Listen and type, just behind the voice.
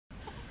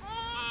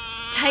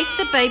Take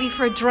the baby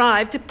for a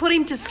drive to put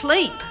him to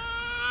sleep.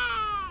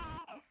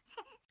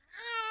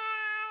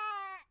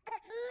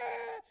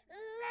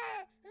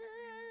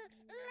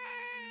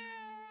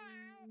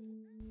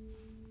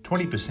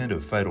 %20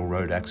 of fatal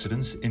road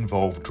accidents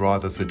involve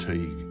driver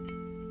fatigue.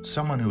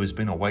 Someone who has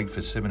been awake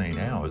for 17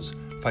 hours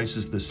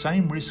faces the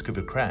same risk of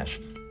a crash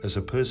as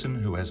a person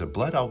who has a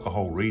blood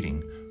alcohol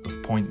reading of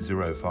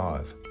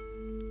 0.05.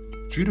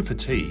 Due to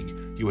fatigue,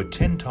 you are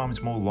 10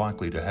 times more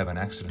likely to have an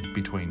accident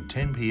between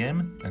 10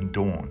 p.m. and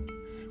dawn,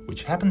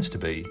 which happens to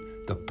be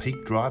the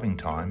peak driving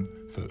time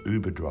for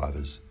Uber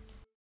drivers.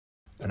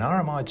 An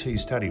RMIT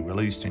study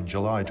released in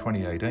July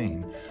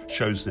 2018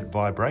 shows that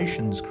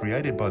vibrations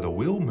created by the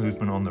wheel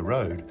movement on the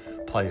road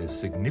play a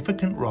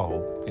significant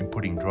role in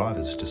putting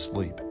drivers to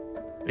sleep.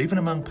 Even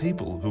among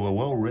people who are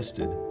well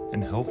rested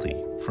and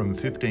healthy, from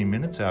 15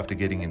 minutes after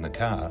getting in the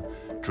car,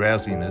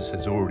 drowsiness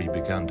has already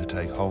begun to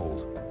take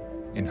hold.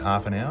 In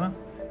half an hour,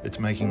 it's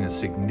making a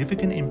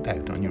significant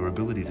impact on your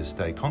ability to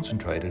stay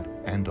concentrated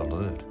and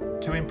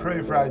alert. To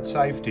improve road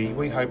safety,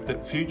 we hope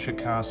that future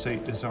car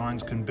seat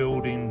designs can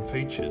build in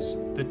features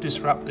that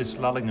disrupt this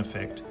lulling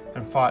effect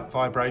and fight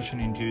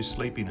vibration-induced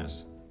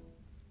sleepiness.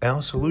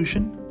 Our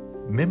solution?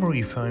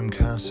 Memory foam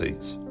car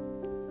seats.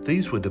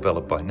 These were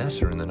developed by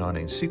NASA in the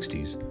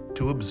 1960s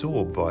to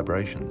absorb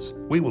vibrations.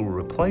 We will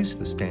replace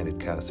the standard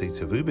car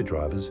seats of Uber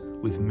drivers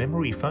with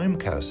memory foam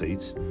car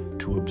seats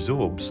to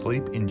absorb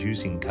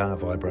sleep-inducing car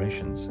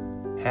vibrations.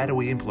 How do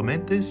we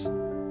implement this?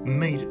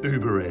 Meet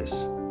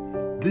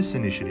UberS. This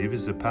initiative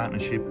is a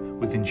partnership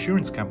with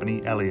insurance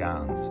company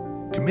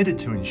Allianz, committed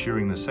to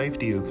ensuring the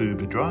safety of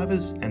Uber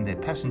drivers and their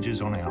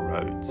passengers on our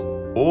roads.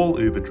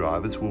 All Uber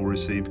drivers will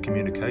receive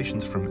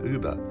communications from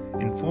Uber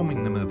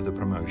informing them of the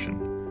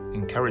promotion,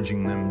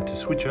 encouraging them to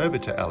switch over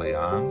to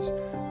Allianz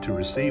to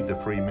receive the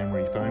free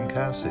memory foam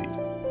car seat.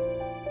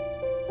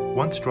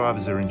 Once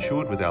drivers are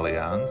insured with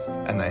Allianz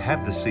and they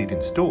have the seat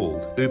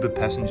installed, Uber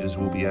passengers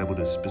will be able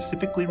to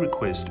specifically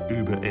request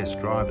UberS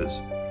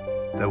drivers.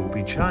 They will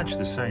be charged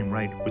the same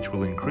rate, which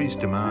will increase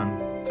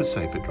demand for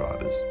safer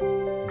drivers.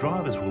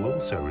 Drivers will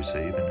also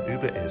receive an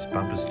UberS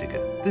bumper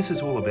sticker. This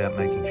is all about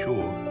making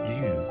sure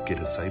you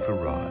get a safer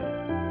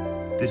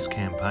ride. This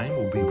campaign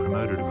will be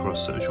promoted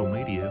across social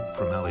media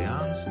from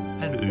Allianz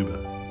and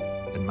Uber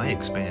and may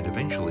expand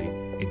eventually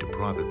into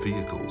private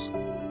vehicles.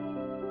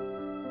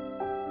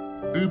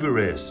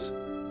 UberS,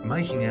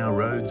 making our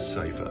roads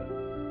safer.